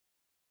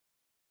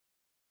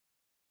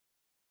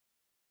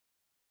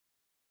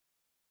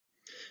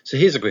So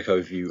here's a quick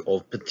overview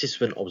of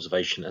participant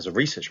observation as a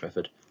research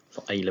method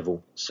for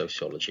A-level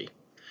sociology.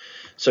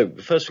 So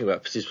the first thing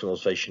about participant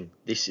observation,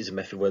 this is a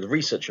method where the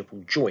researcher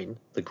will join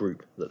the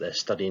group that they're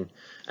studying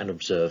and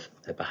observe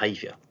their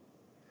behaviour.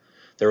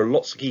 There are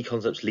lots of key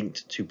concepts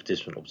linked to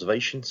participant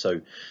observation.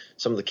 So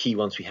some of the key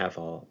ones we have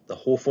are the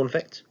Hawthorne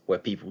effect, where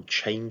people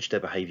change their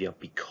behaviour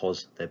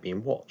because they're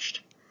being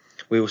watched.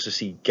 We also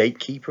see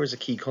gatekeeper as a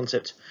key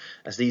concept,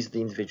 as these are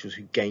the individuals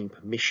who gain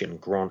permission,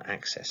 grant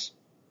access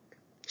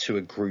to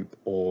a group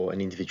or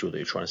an individual that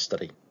you're trying to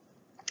study.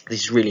 This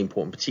is really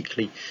important,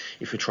 particularly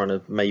if you're trying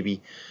to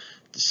maybe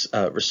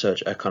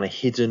research a kind of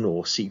hidden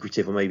or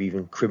secretive or maybe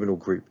even criminal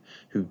group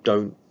who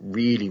don't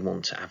really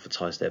want to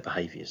advertise their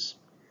behaviours.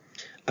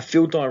 A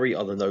field diary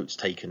are the notes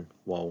taken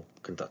while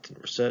conducting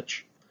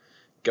research.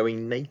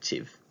 Going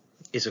native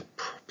is a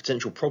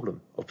potential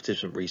problem of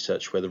participant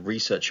research, where the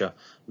researcher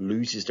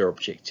loses their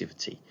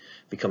objectivity,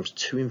 becomes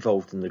too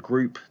involved in the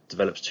group,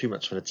 develops too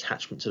much of an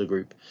attachment to the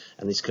group,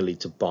 and this can lead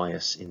to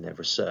bias in their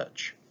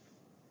research.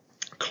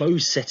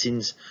 Closed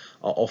settings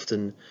are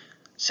often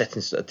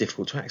settings that are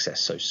difficult to access.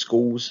 So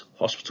schools,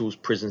 hospitals,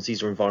 prisons,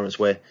 these are environments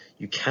where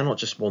you cannot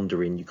just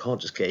wander in, you can't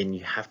just get in,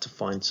 you have to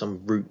find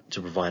some route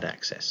to provide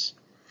access.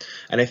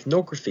 And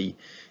ethnography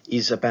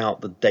is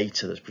about the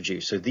data that's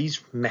produced. So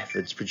these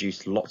methods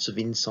produce lots of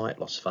insight,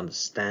 lots of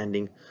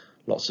understanding,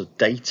 lots of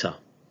data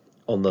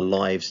on the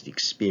lives, the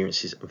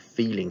experiences and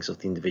feelings of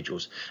the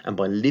individuals. And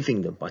by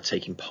living them, by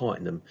taking part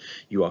in them,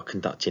 you are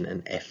conducting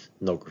an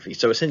ethnography.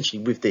 So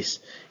essentially with this,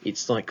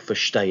 it's like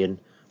verstehen,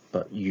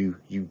 but you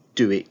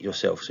do it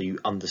yourself. So you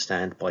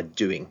understand by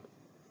doing.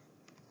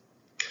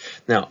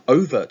 Now,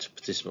 overt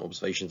participant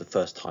observation is the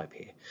first type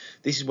here.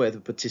 This is where the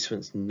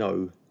participants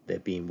know they're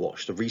being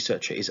watched. The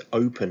researcher is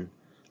open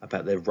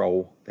about their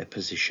role, their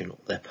position, or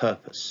their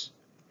purpose.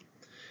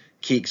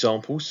 Key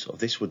examples of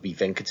this would be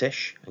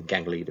Venkatesh and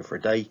Gang Leader for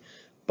a Day,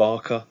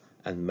 Barker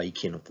and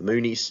Making of the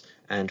Moonies,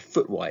 and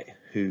Footwhite,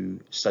 who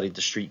studied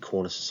the Street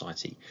Corner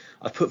Society.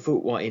 I've put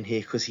Footwhite in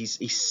here because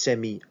he's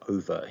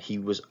semi-overt. He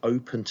was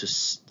open to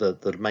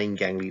the main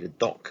gang leader,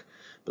 Doc,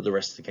 but the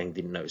rest of the gang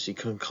didn't know. So you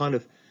can kind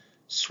of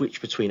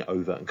switch between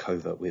overt and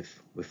covert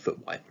with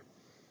Footwhite.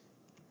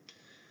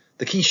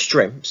 The key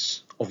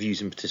strengths of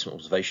using participant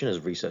observation as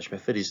a research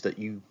method is that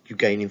you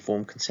gain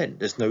informed consent.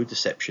 There's no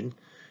deception,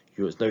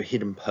 there's no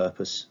hidden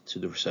purpose to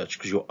the research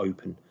because you're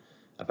open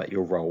about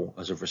your role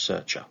as a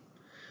researcher.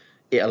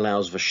 It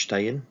allows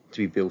verstehen to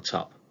be built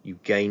up. You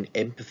gain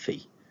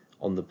empathy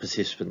on the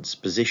participants'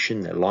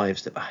 position, their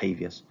lives, their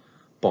behaviours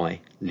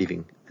by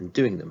living and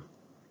doing them.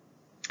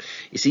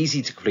 It's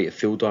easy to complete a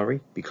field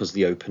diary because of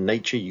the open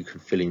nature. You can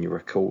fill in your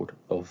record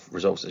of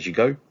results as you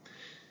go.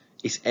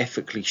 It's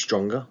ethically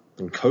stronger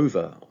than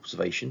covert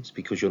observations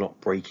because you're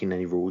not breaking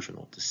any rules, you're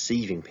not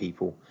deceiving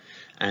people.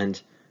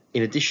 And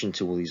in addition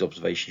to all these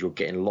observations, you're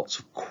getting lots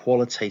of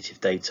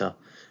qualitative data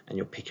and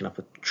you're picking up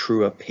a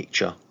truer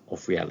picture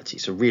of reality.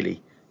 So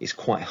really, it's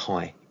quite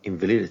high in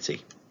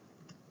validity.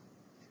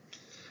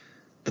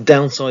 The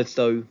downsides,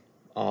 though,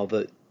 are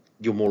that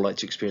you're more likely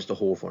to experience the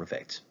Hawthorne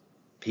effect.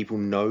 People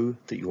know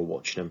that you're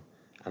watching them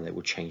and they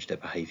will change their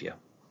behaviour.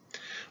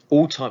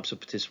 All types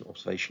of participant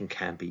observation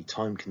can be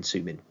time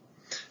consuming.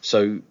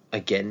 So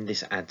again,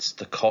 this adds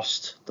the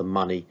cost, the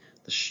money,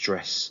 the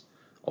stress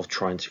of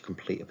trying to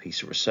complete a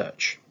piece of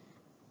research.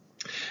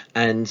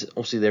 And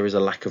obviously there is a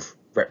lack of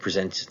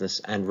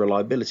representativeness and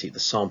reliability. The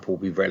sample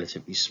will be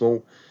relatively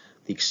small.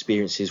 The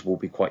experiences will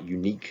be quite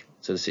unique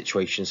to the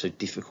situation, so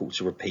difficult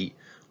to repeat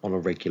on a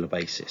regular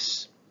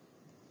basis.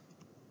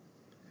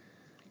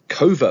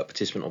 Covert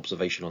participant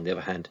observation, on the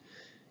other hand,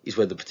 is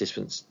where the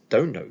participants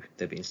don't know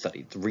they're being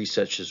studied. The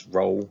researcher's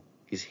role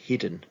is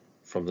hidden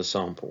from the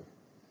sample.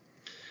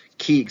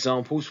 Key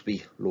examples would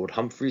be Lord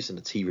Humphreys and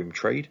the Tea Room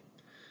Trade,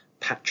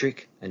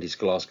 Patrick and his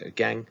Glasgow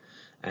gang,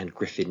 and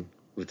Griffin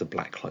with the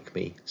Black Like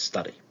Me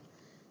study.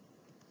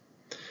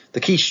 The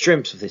key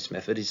strengths of this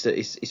method is that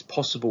it's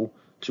possible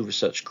to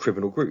research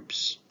criminal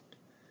groups.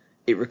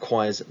 It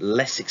requires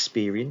less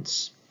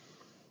experience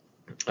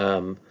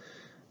than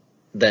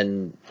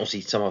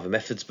obviously some other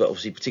methods, but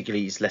obviously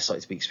particularly it's less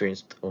likely to be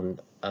experienced on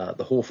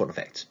the Hawthorne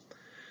effect.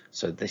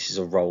 So this is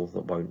a role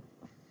that won't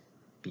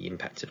be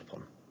impacted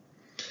upon.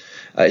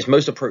 It's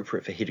most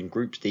appropriate for hidden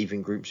groups,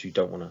 deviant groups who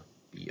don't want to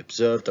be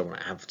observed, don't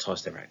want to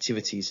advertise their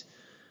activities,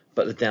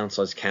 but the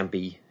downsides can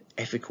be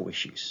ethical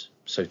issues,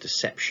 so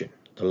deception,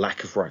 the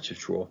lack of right to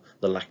withdraw,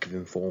 the lack of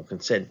informed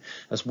consent,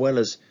 as well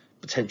as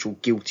potential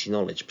guilty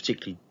knowledge.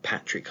 Particularly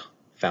Patrick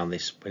found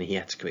this when he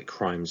had to commit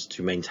crimes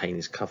to maintain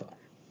his cover.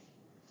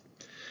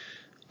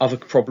 Other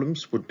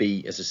problems would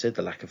be, as I said,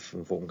 the lack of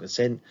informed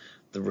consent,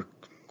 the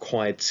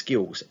required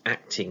skills,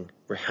 acting,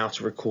 how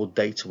to record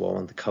data while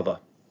undercover,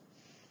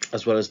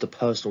 as well as the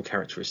personal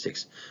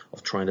characteristics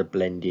of trying to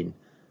blend in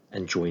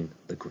and join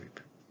the group.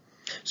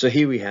 So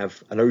here we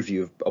have an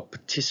overview of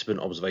participant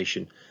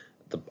observation,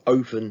 the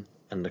open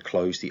and the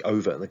closed, the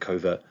overt and the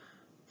covert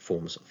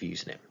forms of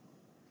using it.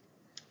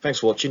 Thanks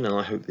for watching, and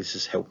I hope this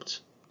has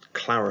helped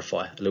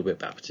clarify a little bit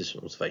about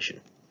participant observation.